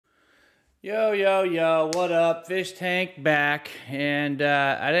Yo, yo, yo, what up? Fischtank back, and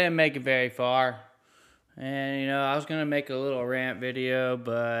I didn't make it very far. And, you know, I was going to make a little rant video,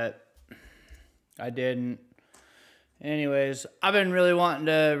 but I didn't. Anyways, I've been really wanting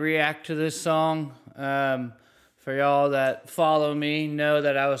to react to this song. For y'all that follow me, know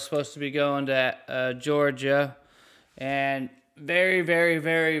that I was supposed to be going to Georgia. And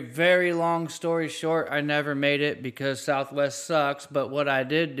very long story short, I never made it because Southwest sucks. But what I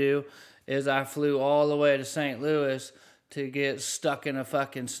did do is I flew all the way to St. Louis to get stuck in a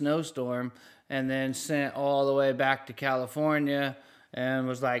fucking snowstorm and then sent all the way back to California and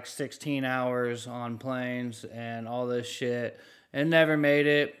was like 16 hours on planes and all this shit and never made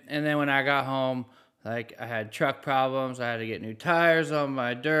it. And then when I got home, like I had truck problems. I had to get new tires on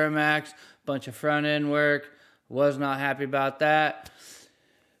my Duramax, bunch of front end work. Was not happy about that.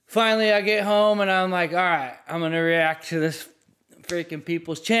 Finally, I get home and I'm like, all right, I'm going to react to this freaking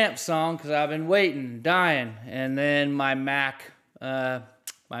People's Champ song because I've been waiting, dying. And then my Mac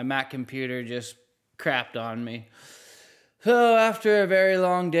computer just crapped on me. So after a very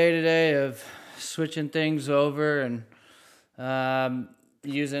long day today of switching things over and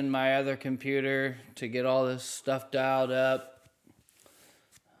using my other computer to get all this stuff dialed up,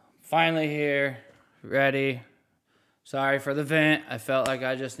 finally here, ready. Sorry for the vent. I felt like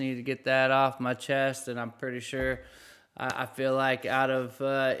I just needed to get that off my chest, and I'm pretty sure I feel like out of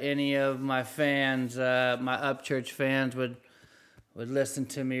any of my fans, my Upchurch fans would listen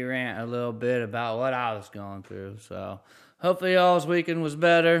to me rant a little bit about what I was going through. So hopefully y'all's weekend was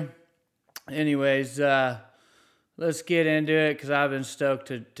better. Anyways, let's get into it because I've been stoked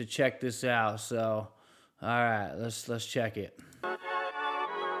to check this out. So all right, let's check it.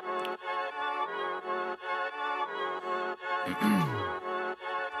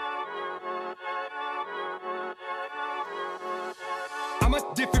 I'm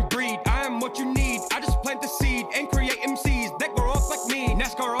a different breed, I am what you need. I just plant the seed and create MCs that grow up like me.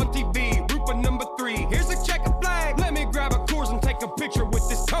 NASCAR on TV, route for number 3. Here's a checkered flag. Let me grab a course and take a picture with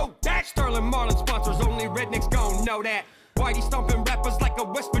this coat. That Sterling Marlin sponsors, only rednecks gon' know that. Whitey stomping rappers like a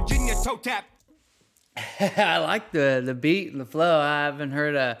West Virginia toe tap. I like the beat and the flow. I haven't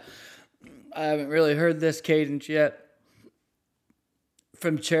really heard this cadence yet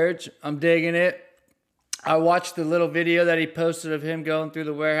from Church. I'm digging it. I watched the little video that he posted of him going through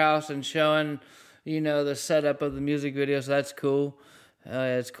the warehouse and showing, you know, the setup of the music video, so that's cool.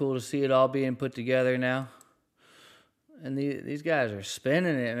 It's cool to see it all being put together now. And these guys are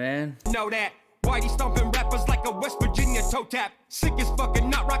spinning it, man. Know that. Whitey stomping rappers like a West Virginia toe tap. Sick as fucking,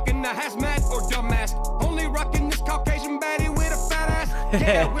 not rocking the hazmat or dumbass. Only rocking this Caucasian baddie with a fat ass.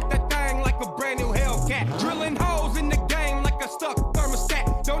 Yeah, with that thing like a brand new Hellcat. Drilling holes in the game like a stuck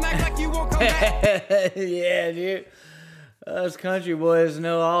thermostat. Don't act like you won't come back. Yeah, dude. Us country boys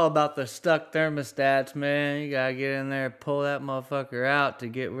know all about the stuck thermostats, man. You gotta get in there and pull that motherfucker out to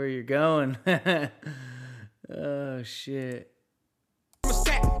get where you're going. Oh, shit.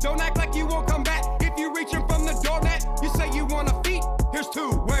 Don't act like you won't come back. If you reaching from the doormat, you say you want a feet. Here's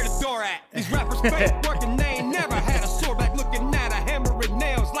 2, where the door at? These rappers fake working, they ain't never had a sword back. Looking at a hammer and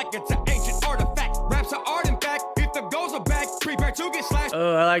nails like it's an ancient artifact. Raps are art, in fact. If the goals are back, prepare to get slashed.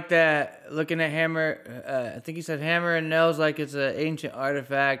 Oh, I like that. Looking at hammer, I think he said hammer and nails like it's an ancient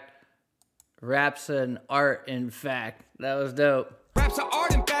artifact. Raps an art, in fact. That was dope. Raps are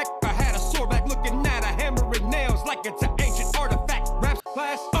art, in fact. I had a sword back looking at a hammer and nails like it's an ancient artifact. Raps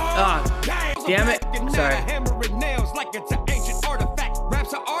class. Damn it. Sorry. Hammer and nails like it's an ancient artifact.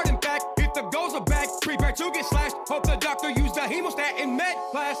 Raps are art, in fact. If the goals are back, prepare to get slashed. Hope the doctor used the hemostat in med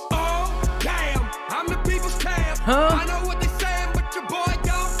class. Oh, damn. I'm the people's champ. Huh? I know what they saying, but your boy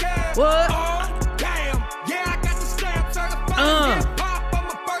don't care. What? Oh, damn. Yeah, I got the stamp certified. Hip hop, I'm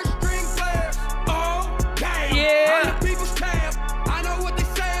a first string player. Oh, damn. Yeah. I'm the people's champ. I know what they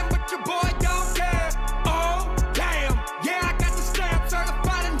saying, but your boy don't care. Oh, damn. Yeah, I got the stamp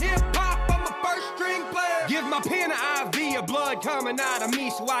certified in hip hop. I'm a first string player. Give my pen an IV of blood coming out of me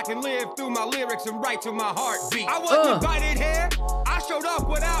so I can live through my lyrics and write to my heartbeat. I wasn't invited here. I showed up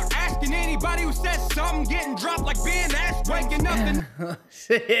without asking anybody who said something, getting dropped like being asked. Waking up and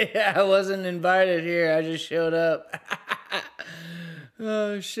I wasn't invited here. I just showed up.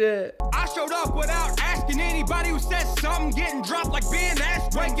 Oh, shit. I showed up without asking anybody who said something, getting dropped like being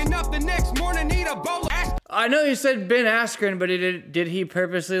asked. Waking up the next morning, need a bowl of ass. I know you said Ben Askren, but did he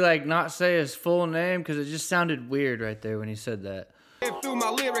purposely like not say his full name? Because it just sounded weird right there when he said that. Through my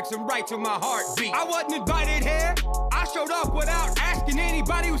lyrics and write to my heartbeat. I wasn't invited here. I showed up without asking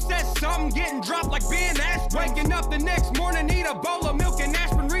anybody who said something, getting dropped like being asked. Waking up the next morning, need a bowl of milk and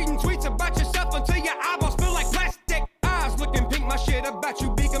aspirin, reading tweets about yourself until your eyeballs feel like plastic. Eyes looking pink think my shit about you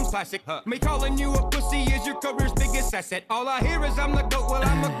becomes classic. Me calling you a pussy is your career's biggest asset. All I hear is I'm the GOAT, well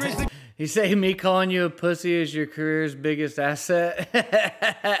I'm a grizzly. You say me calling you a pussy is your career's biggest asset?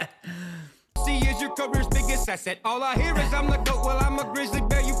 Pussy is your career's biggest asset. All I hear is I'm the GOAT, well I'm a grizzly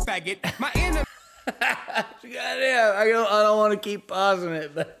bear, you faggot. My enemy. Goddamn, I don't want to keep pausing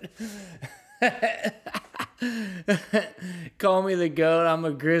it, but call me the GOAT, I'm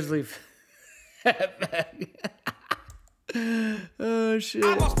a grizzly. Oh shit.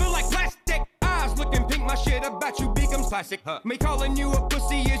 I almost feel like plastic. Eyes looking pink, my shit about you becomes classic. Me calling you a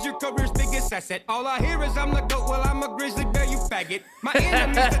pussy is your career's biggest asset. All I hear is I'm the GOAT, well I'm a grizzly bear, you faggot. My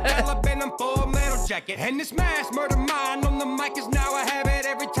enemy's the Taliban, I'm full metal jacket. And this mass murder mine on the mic is now a habit.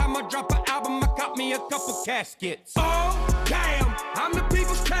 Every time I drop an album, I cop me a couple caskets. Oh, damn, I'm the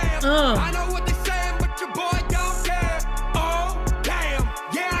people's champ. I know what they saying, but your boy don't care. Oh, damn,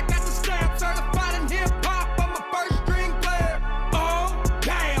 yeah, I got the stamp. Certified in hip-hop, I'm a first-string player. Oh,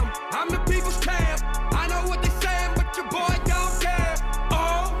 damn, I'm the people's champ. I know what they saying, but your boy don't care.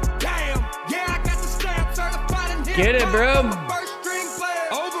 Oh, damn, yeah, I got the stamp. Certified in hip-hop, get it, bro. I'm a first-string player.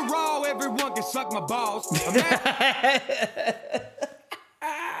 Overall, everyone can suck my balls.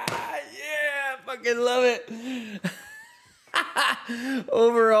 Fucking love it.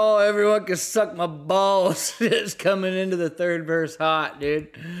 Overall, everyone can suck my balls. Just coming into the third verse hot, dude.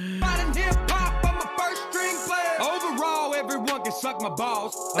 Overall, everyone can suck my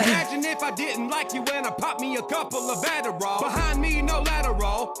balls. Imagine if I didn't like you and I popped me a couple of Adderall. Behind me, no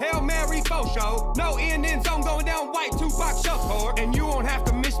lateral. Hail Mary faux show. No end zone going down white Tupac shuffle. And you won't have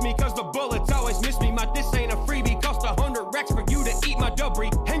to miss me cause the bullets always miss me. My this ain't a freebie. Cost 100 racks for you to eat my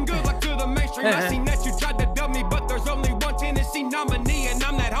dubry. And good luck to the mainstream. I seen that you tried to dub me, but there's only one Tennessee nominee and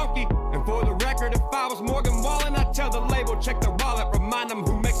I'm that honky. And for the record, if I was Morgan Wallen, I'd tell the label, check the wallet, remind them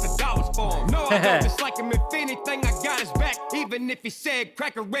who makes the dollars for him. No, I don't dislike him. If anything, I got his back. Even if he said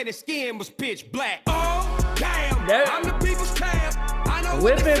cracker red, his skin was pitch black. Oh, damn, I'm the people's champ. I know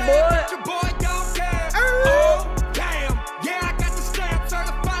whip what they it, say, boy. but your boy don't care. Oh, damn, yeah, I got the stamp.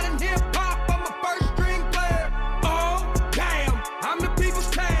 Certified in hip-hop, I'm a first-string player. Oh, damn, I'm the people's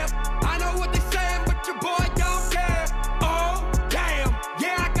champ. I know what they saying, but your boy don't care. Oh, damn,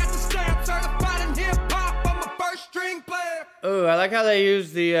 yeah, I got the stamp. Certified in hip-hop, I'm a first-string player. Oh, I like how they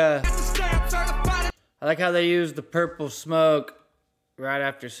use the Got the stamp, certified in I like how they used the purple smoke right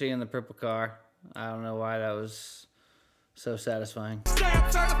after seeing the purple car. I don't know why that was so satisfying.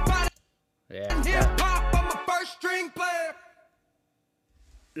 stamp. Certified Yeah. in hip-hop, I'm a first-string player.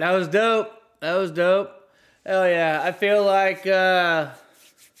 That was dope. That was dope. Hell yeah. I feel like I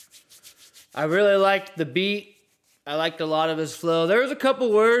really liked the beat. I liked a lot of his flow. There was a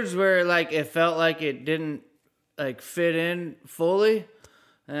couple words where like it felt like it didn't like fit in fully.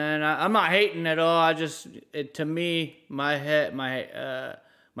 And I'm not hating at all. To me, my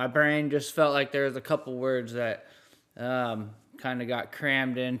brain just felt like there was a couple words that kind of got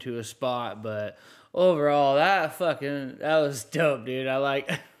crammed into a spot. But overall, that was dope, dude. I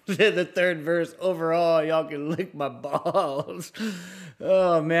like the third verse. Overall, y'all can lick my balls.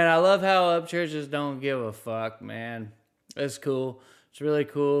 Oh man, I love how Upchurches don't give a fuck, man. It's cool. It's really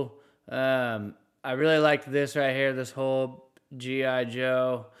cool. I really liked this right here. This whole G.I.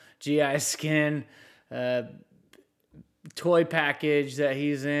 Joe, G.I. Skin toy package that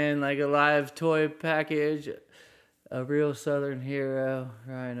he's in, like a live toy package. A real Southern hero,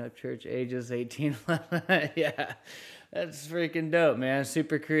 Ryan Upchurch, ages 18. Yeah, that's freaking dope, man.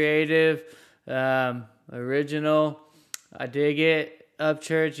 Super creative, original. I dig it.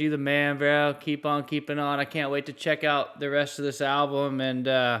 Upchurch, you the man, bro. Keep on keeping on. I can't wait to check out the rest of this album.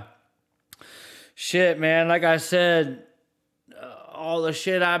 And shit, man, like I said, all the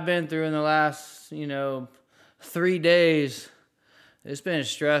shit I've been through in the last, 3 days, it's been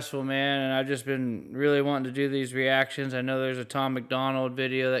stressful, man, and I've just been really wanting to do these reactions. I know there's a Tom McDonald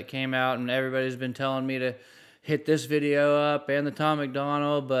video that came out, and everybody's been telling me to hit this video up and the Tom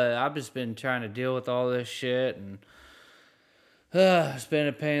McDonald, but I've just been trying to deal with all this shit, and it's been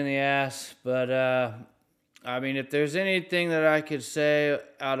a pain in the ass. But, I mean, if there's anything that I could say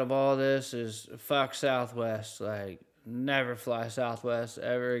out of all this is fuck Southwest. Like, never fly Southwest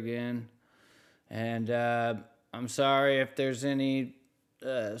ever again. And I'm sorry if there's any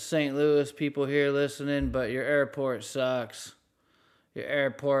St. Louis people here listening, but your airport sucks. Your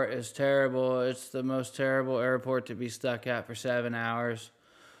airport is terrible. It's the most terrible airport to be stuck at for 7 hours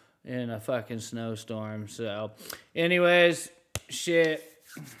in a fucking snowstorm. So, anyways, shit.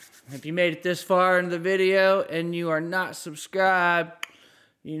 If you made it this far into the video and you are not subscribed,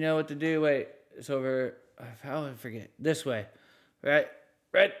 you know what to do. Wait, it's over. How would I forget? This way. Right?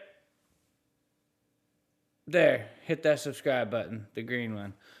 There, hit that subscribe button, the green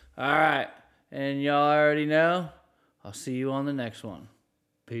one. All right, and y'all already know, I'll see you on the next one.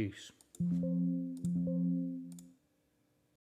 Peace.